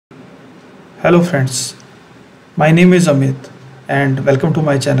Hello friends, my name is Amit and welcome to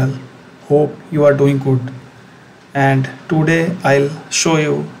my channel. Hope you are doing good. And today I'll show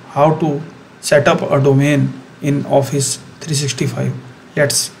you how to set up a domain in Office 365.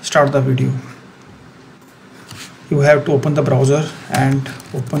 Let's start the video. You have to open the browser and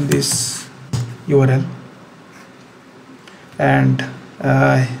open this URL. And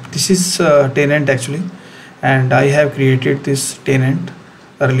this is a tenant actually, and I have created this tenant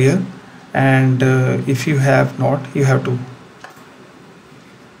earlier. And if you have not, you have to.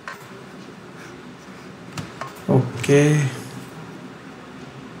 Okay.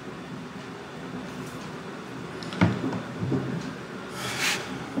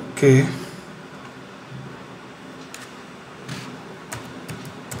 Okay.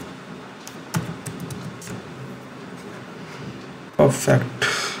 Perfect.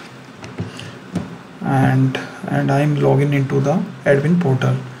 And I'm logging into the admin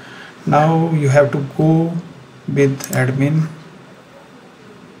portal. Now you have to go with admin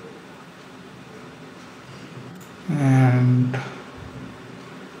and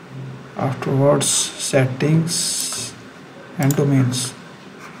afterwards settings and domains,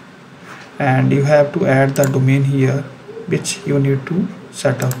 and you have to add the domain here which you need to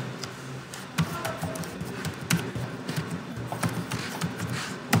set up.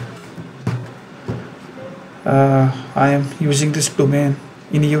 I am using this domain.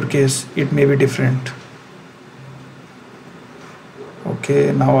 In your case it may be different.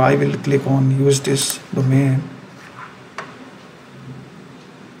 Okay, now I will click on use this domain,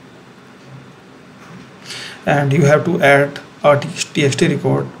 and you have to add a txt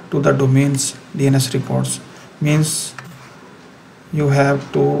record to the domain's DNS records. Means you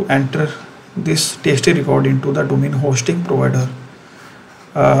have to enter this txt record into the domain hosting provider.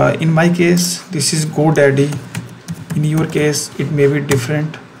 In my case this is godaddy. In your case it may be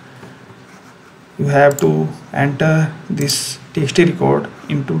different. You have to enter this txt record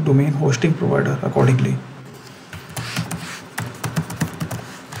into domain hosting provider accordingly.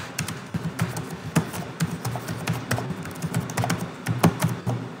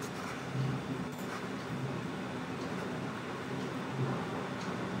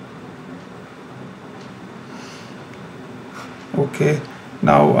 Okay,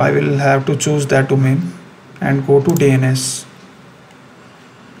 now I will have to choose that domain and go to DNS,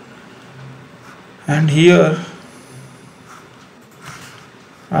 and here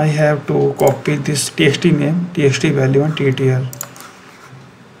I have to copy this txt name, txt value and ttl.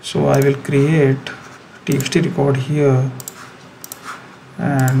 So I will create txt record here,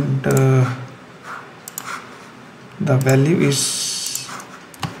 and the value is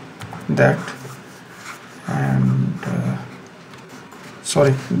that, and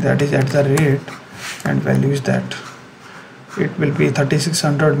sorry, that is at the rate, and value is that. It will be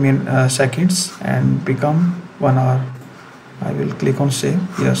 3600 seconds and become 1 hour. I will click on save.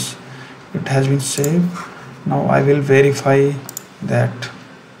 Yes, it has been saved. Now I will verify that.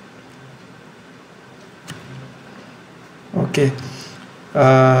 Okay,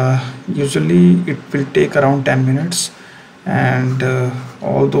 usually it will take around 10 minutes, and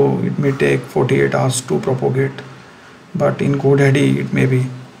although it may take 48 hours to propagate, but in godaddy it may be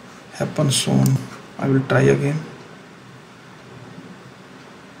happen soon. I will try again.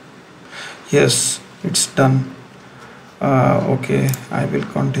 Yes, it's done. Okay, I will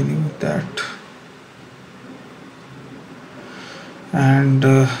continue with that, and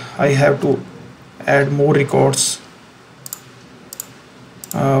I have to add more records.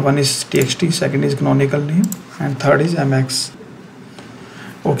 One is txt, second is canonical name, and third is mx.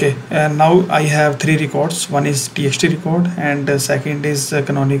 Okay, and now I have 3 records. One is txt record, and second is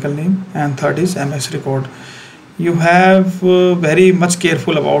canonical name, and third is mx record. You have very much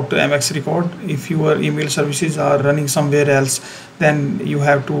careful about mx record. If your email services are running somewhere else, then you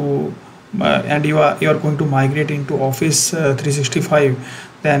have to and you are going to migrate into Office 365,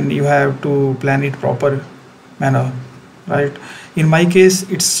 then you have to plan it proper manner, right? In my case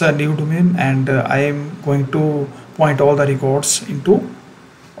it's a new domain, and I am going to point all the records into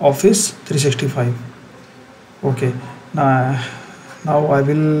Office 365. Okay, now I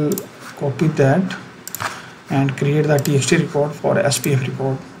will copy that and create the txt record for SPF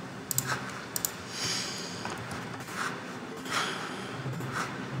record.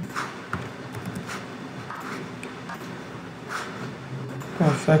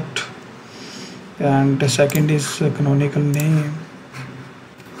 Perfect. And the second is canonical name,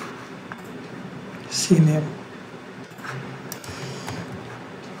 cname,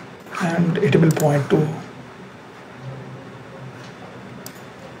 and it will point to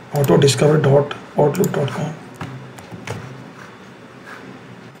autodiscover.outlook.com.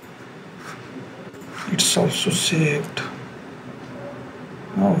 It's also saved.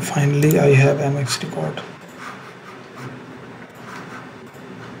 Now finally I have MX record.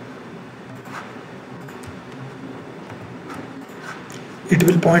 It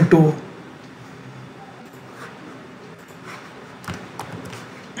will point to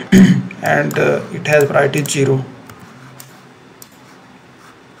and it has priority 0.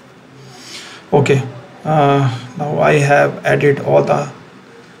 Okay, now I have added all the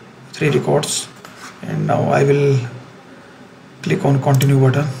 3 records, and now I will click on continue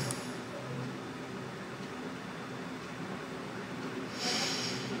button.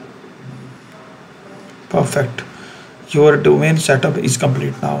 Perfect. Your domain setup is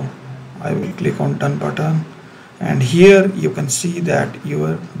complete now. I will click on done button, and here you can see that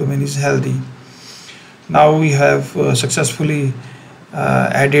your domain is healthy. Now we have successfully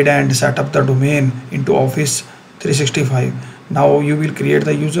added and set up the domain into Office 365. Now you will create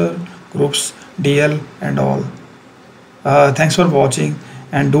the user groups, DL and all. Thanks for watching,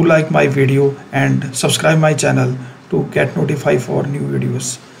 and do like my video and subscribe my channel to get notified for new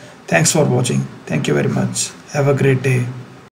videos. Thanks for watching. Thank you very much. Have a great day.